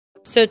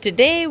So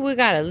today we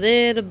got a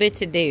little bit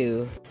to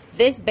do.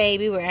 This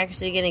baby, we're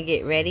actually gonna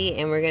get ready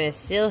and we're gonna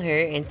seal her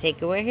and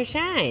take away her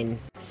shine.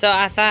 So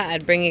I thought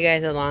I'd bring you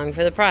guys along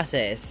for the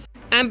process.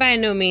 I'm by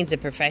no means a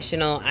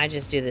professional, I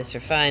just do this for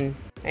fun.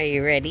 Are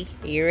you ready?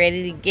 Are you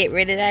ready to get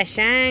rid of that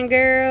shine,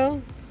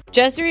 girl?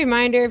 Just a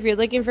reminder, if you're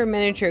looking for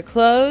miniature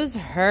clothes,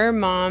 her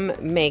mom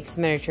makes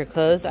miniature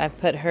clothes. I've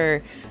put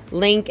her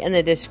link in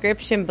the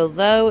description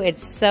below.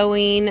 It's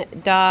sewing.in,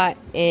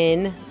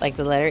 like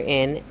the letter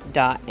N,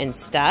 dot and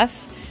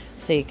stuff.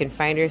 So you can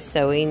find her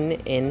sewing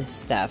in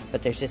stuff,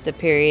 but there's just a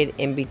period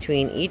in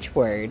between each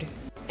word.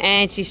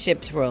 And she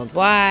ships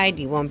worldwide.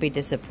 You won't be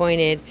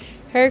disappointed.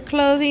 Her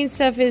clothing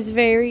stuff is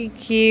very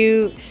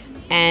cute,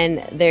 and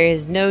there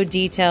is no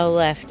detail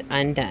left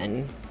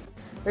undone.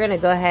 We're gonna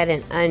go ahead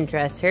and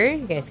undress her.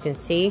 You guys can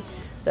see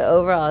the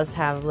overalls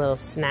have little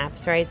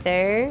snaps right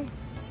there.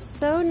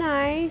 So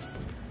nice.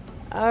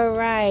 All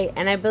right,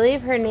 and I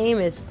believe her name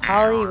is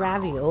Polly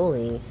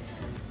Ravioli,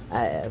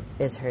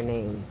 is her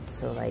name.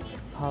 So like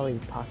Polly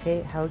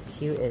Pocket, how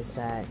cute is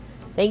that?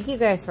 Thank you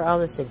guys for all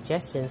the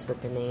suggestions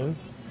with the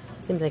names.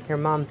 Seems like her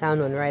mom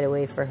found one right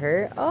away for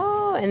her.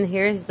 Oh, and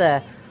here's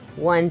the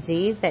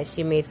onesie that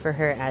she made for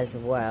her as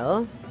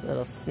well.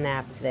 Little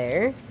snap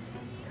there.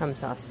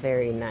 Comes off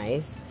very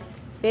nice.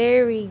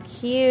 Very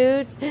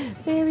cute.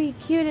 Very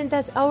cute, and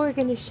that's all we're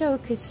gonna show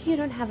because you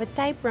don't have a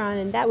diaper on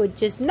and that would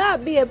just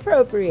not be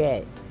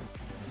appropriate.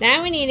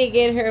 Now we need to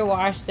get her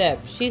washed up.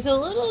 She's a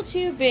little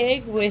too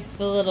big with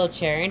the little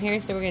chair in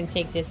here, so we're gonna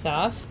take this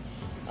off.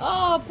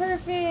 Oh,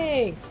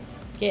 perfect.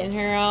 Getting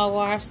her all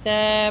washed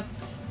up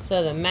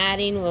so the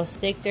matting will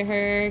stick to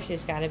her.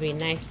 She's gotta be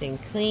nice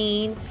and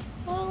clean.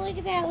 Oh, look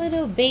at that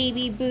little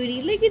baby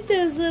booty. Look at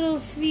those little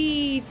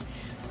feet.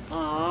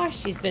 Aw,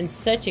 she's been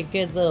such a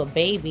good little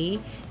baby.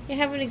 You're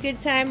having a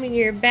good time in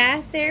your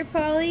bath there,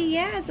 Polly?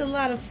 Yeah, it's a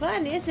lot of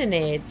fun, isn't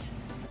it?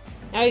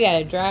 Now we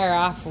gotta dry her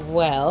off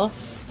well.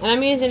 And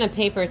I'm using a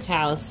paper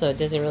towel so it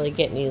doesn't really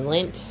get any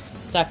lint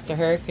stuck to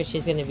her because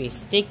she's gonna be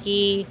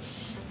sticky.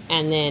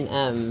 And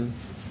then,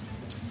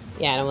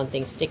 yeah, I don't want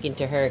things sticking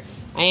to her.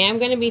 I am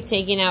gonna be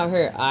taking out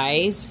her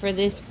eyes for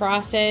this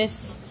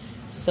process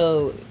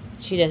so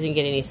she doesn't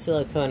get any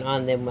silicone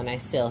on them when I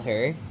seal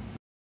her.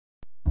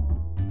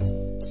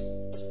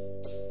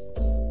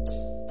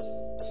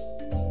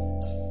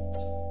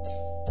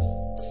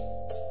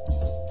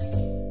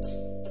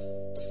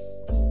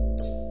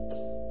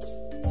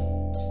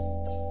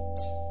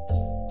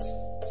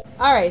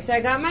 Alright, so I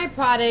got my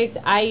product.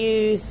 I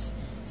use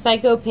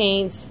Psycho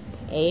Paints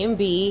A and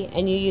B,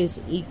 and you use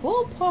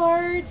equal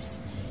parts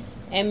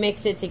and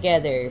mix it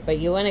together. But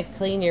you want to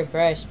clean your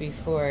brush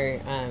before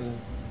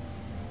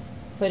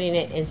putting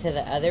it into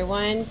the other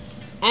one.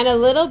 And a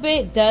little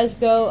bit does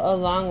go a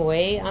long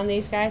way on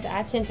these guys.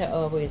 I tend to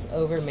always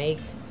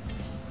overmake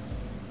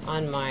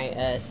on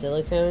my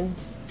silicone.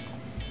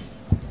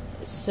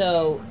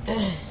 So, let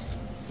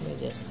me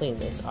just clean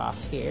this off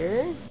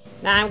here.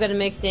 Now I'm going to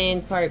mix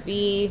in part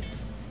B,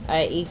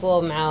 equal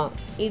amount.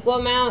 Equal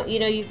amount, you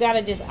know, you got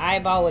to just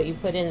eyeball what you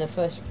put in the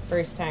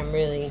first time,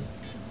 really.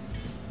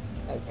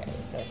 Okay,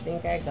 so I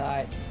think I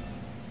got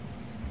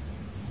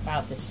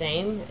about the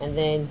same. And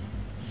then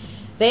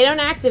they don't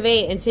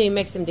activate until you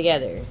mix them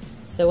together.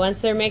 So once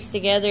they're mixed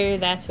together,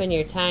 that's when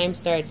your time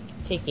starts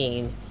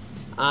ticking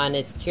on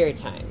its cure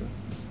time.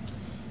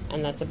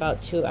 And that's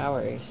about 2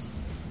 hours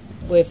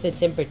if the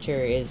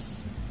temperature is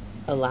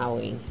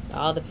allowing. It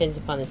all depends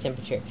upon the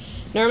temperature.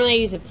 Normally I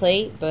use a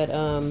plate, but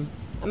I'm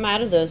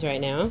out of those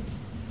right now,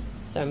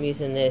 so I'm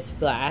using this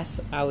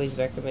glass. I always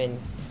recommend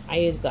I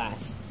use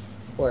glass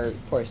or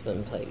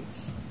porcelain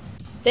plates.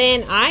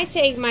 Then I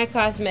take my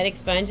cosmetic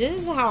sponge.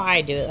 This is how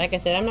I do it. Like I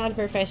said, I'm not a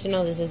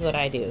professional. This is what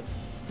I do.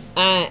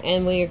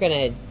 And we're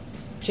gonna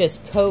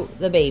just coat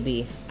the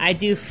baby. I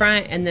do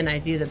front and then I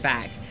do the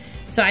back.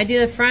 So I do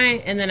the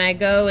front and then I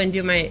go and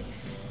do my,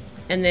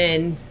 and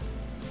then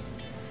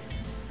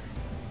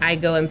I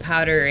go and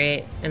powder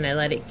it and I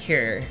let it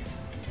cure.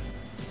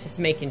 Just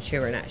making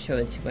sure we're not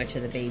showing too much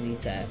of the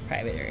baby's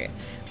private area.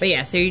 But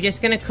yeah, so you're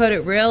just gonna coat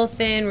it real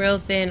thin,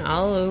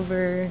 all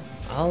over.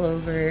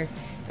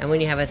 And when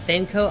you have a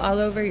thin coat all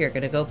over, you're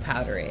gonna go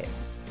powder it.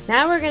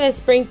 Now we're gonna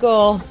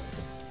sprinkle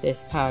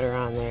this powder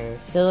on there.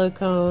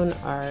 Silicone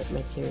Art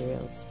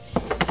Materials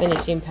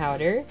finishing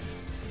powder.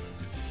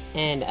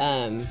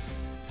 And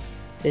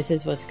this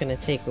is what's gonna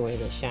take away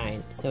the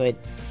shine. So it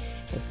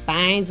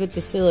binds with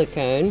the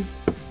silicone.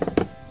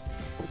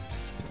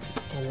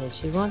 And then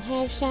she won't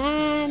have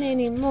shine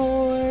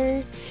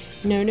anymore.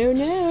 No, no,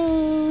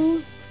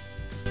 no.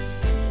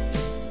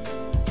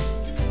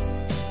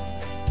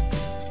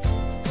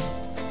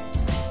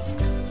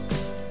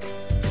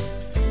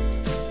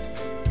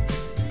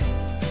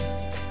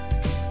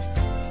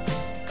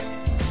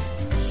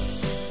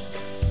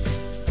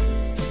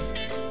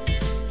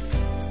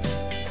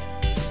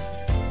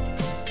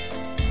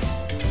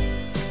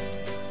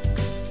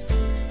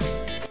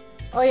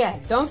 Oh yeah,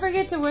 don't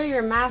forget to wear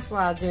your mask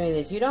while doing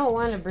this. You don't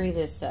want to breathe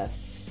this stuff.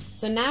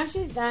 So now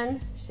she's done.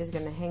 She's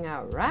gonna hang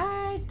out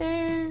right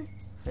there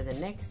for the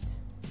next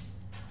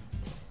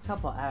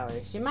couple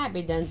hours. She might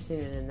be done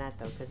sooner than that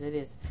though, because it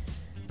is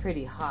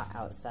pretty hot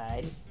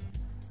outside.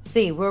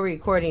 See, we're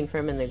recording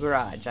from in the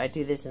garage. I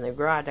do this in the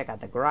garage. I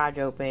got the garage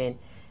open,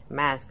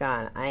 mask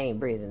on. I ain't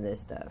breathing this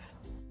stuff.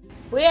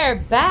 We are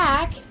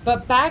back,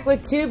 but back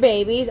with two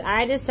babies.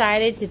 I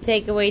decided to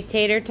take away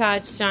Tater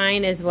Tot's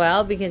shine as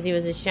well because he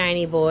was a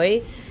shiny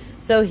boy.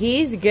 So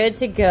he's good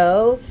to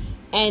go.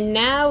 And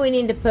now we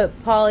need to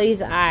put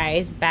Polly's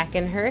eyes back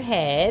in her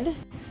head.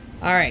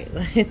 All right,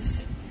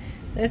 let's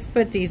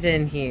put these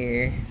in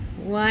here.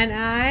 One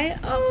eye.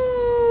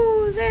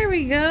 Oh, there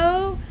we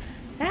go.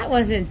 That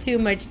wasn't too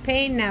much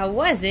pain now,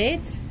 was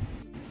it?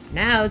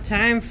 Now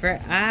time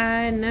for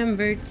eye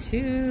number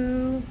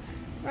 2.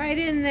 Right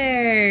in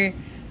there.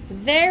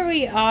 There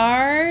we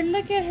are.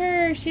 Look at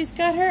her. She's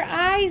got her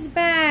eyes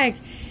back.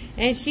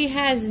 And she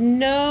has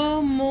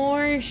no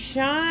more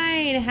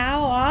shine.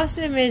 How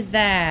awesome is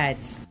that?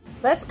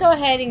 Let's go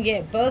ahead and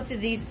get both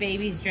of these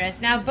babies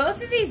dressed. Now,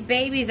 both of these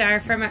babies are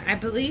from, I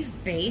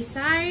believe,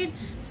 Bayside.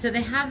 So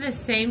they have the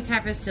same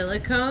type of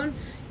silicone.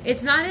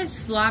 It's not as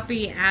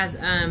floppy as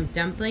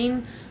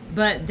Dumpling,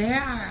 but they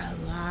are a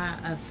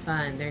lot of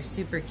fun. They're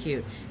super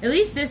cute. At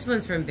least this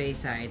one's from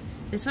Bayside.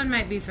 This one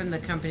might be from the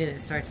company that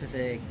starts with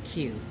a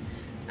Q.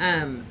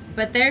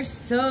 But they're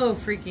so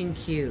freaking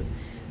cute.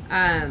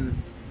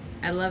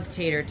 I love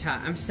Tater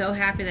Tot. I'm so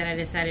happy that I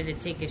decided to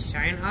take his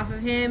shine off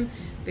of him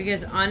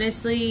because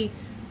honestly,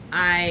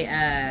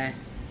 I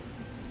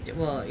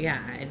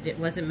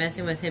wasn't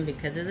messing with him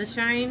because of the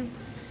shine.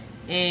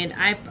 And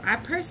I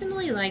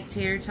personally like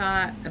Tater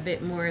Tot a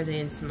bit more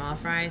than Small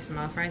Fry.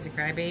 Small Fry's a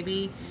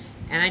crybaby.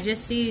 And I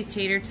just see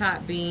Tater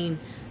Tot being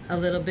a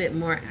little bit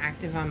more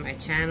active on my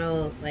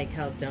channel like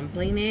how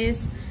Dumpling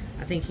is.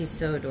 I think he's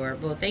so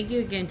adorable. Thank you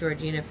again,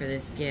 Georgina, for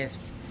this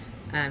gift.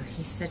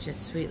 He's such a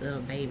sweet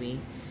little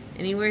baby.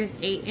 And he wears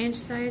 8-inch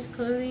size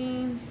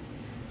clothing.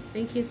 I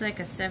think he's like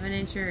a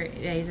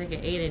 7-incher. Yeah, he's like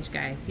an 8-inch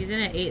guy. He's in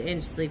an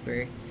 8-inch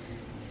sleeper.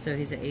 So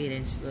he's an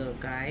 8-inch little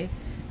guy.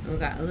 And we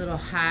got a little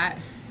hat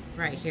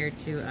right here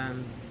to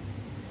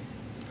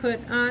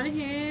put on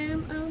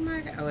him. Oh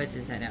my god. Oh, it's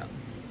inside out.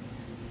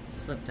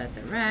 Slip that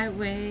the right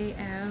way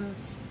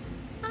out.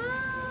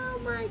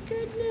 Oh my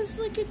goodness.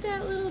 Look at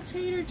that little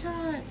Tater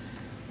Tot.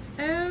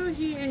 Oh,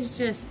 he is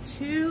just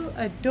too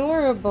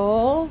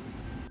adorable.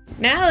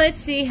 Now let's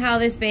see how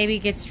this baby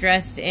gets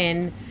dressed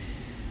in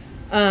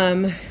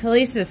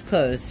Elisa's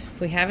clothes.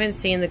 We haven't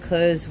seen the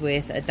clothes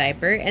with a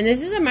diaper. And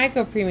this is a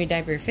micro preemie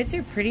diaper. Fits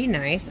her pretty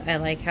nice. I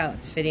like how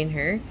it's fitting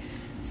her.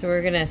 So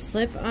we're going to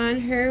slip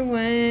on her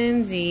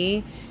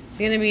onesie. She's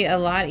going to be a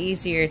lot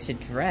easier to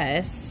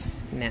dress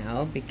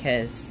now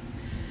because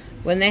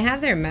when they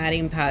have their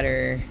matting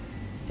powder,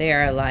 they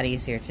are a lot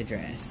easier to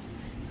dress.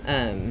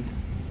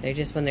 They're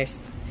just, when they're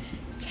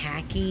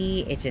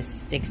tacky, it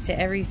just sticks to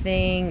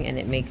everything and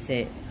it makes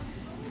it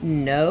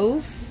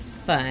no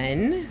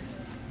fun.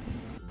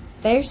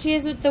 There she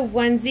is with the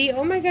onesie.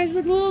 Oh my gosh,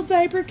 look, a little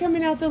diaper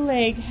coming out the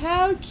leg.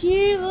 How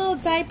cute, little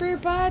diaper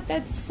butt.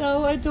 That's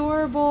so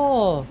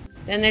adorable.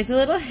 Then there's a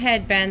little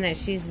headband that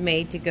she's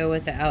made to go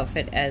with the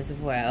outfit as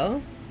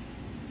well.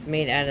 It's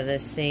made out of the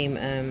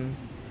same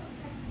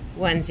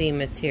onesie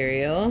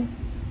material.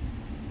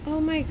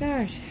 Oh my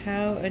gosh,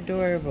 how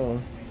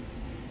adorable.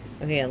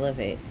 Okay, I love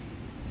it.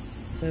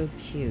 So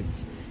cute.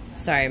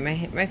 Sorry,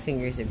 my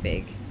fingers are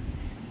big.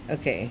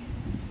 Okay.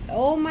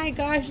 Oh my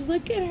gosh,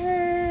 look at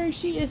her.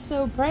 She is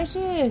so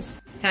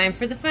precious. Time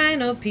for the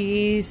final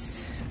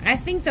piece. I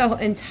think the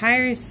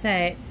entire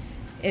set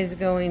is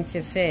going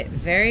to fit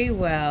very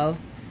well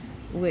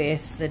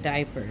with the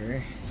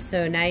diaper.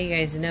 So now you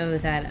guys know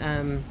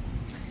that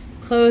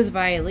Clothes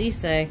by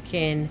Elisa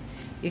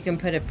you can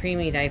put a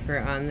preemie diaper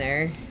on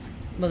there.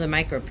 Well, the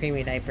micro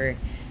preemie diaper.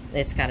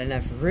 It's got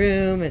enough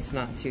room. It's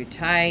not too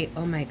tight.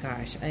 Oh my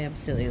gosh, I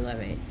absolutely love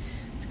it.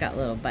 It's got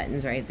little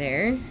buttons right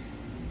there.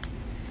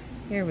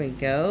 Here we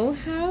go.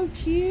 How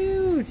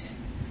cute.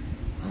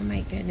 Oh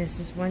my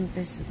goodness,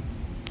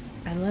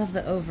 I love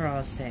the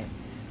overall set.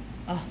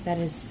 Oh, that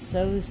is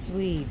so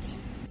sweet.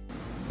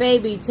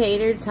 Baby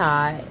Tater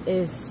Tot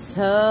is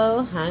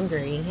so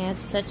hungry. He had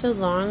such a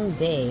long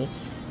day.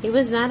 He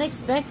was not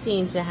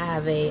expecting to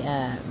have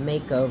a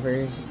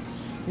makeover.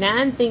 Now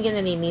I'm thinking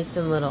that he needs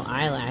some little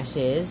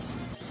eyelashes.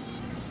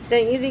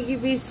 Don't you think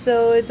he'd be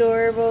so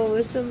adorable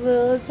with some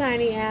little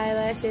tiny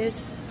eyelashes?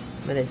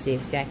 I'm gonna see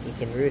if Jackie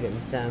can root him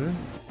some.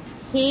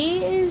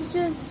 He is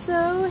just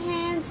so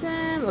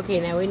handsome. Okay,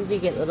 now we need to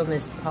get little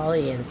Miss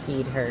Polly and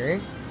feed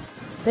her.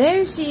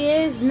 There she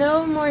is,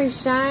 no more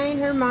shine.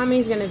 Her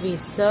mommy's gonna be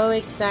so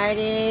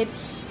excited.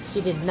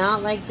 She did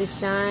not like the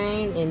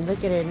shine, and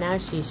look at her now,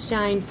 she's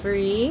shine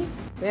free.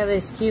 We have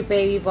this cute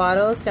baby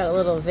bottle. It's got a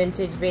little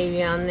vintage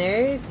baby on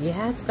there.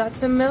 Yeah, it's got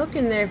some milk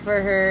in there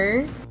for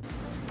her.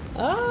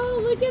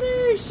 Oh, look at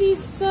her.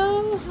 She's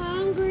so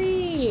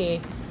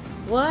hungry.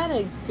 What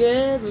a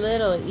good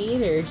little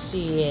eater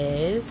she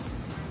is.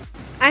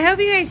 I hope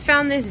you guys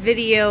found this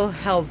video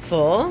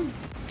helpful.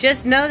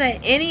 Just know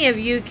that any of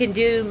you can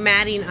do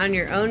matting on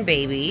your own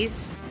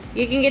babies.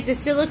 You can get the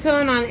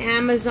silicone on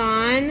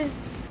Amazon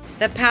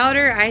The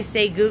powder, I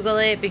say Google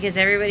it because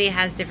everybody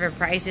has different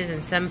prices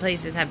and some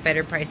places have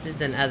better prices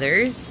than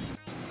others.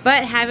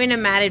 But having a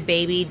matted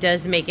baby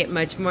does make it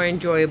much more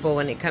enjoyable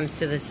when it comes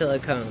to the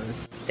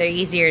silicones. They're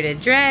easier to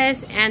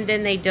dress and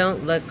then they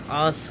don't look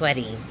all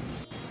sweaty.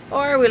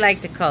 Or we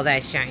like to call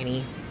that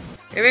shiny.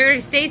 Remember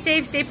to stay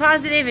safe, stay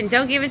positive, and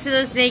don't give in to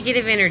those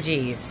negative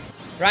energies.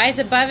 Rise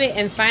above it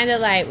and find the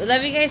light. We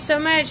love you guys so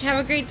much. Have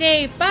a great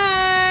day.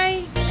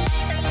 Bye!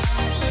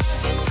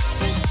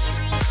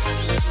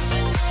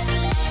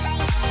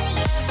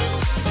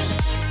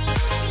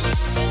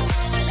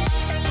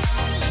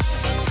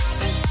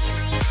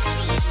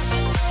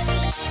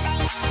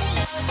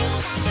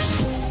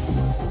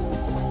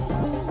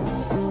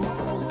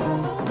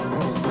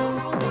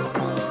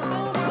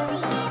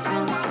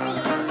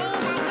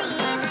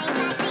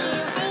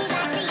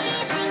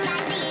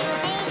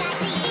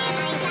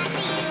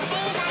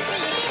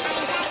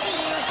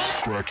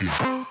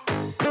 Cracking.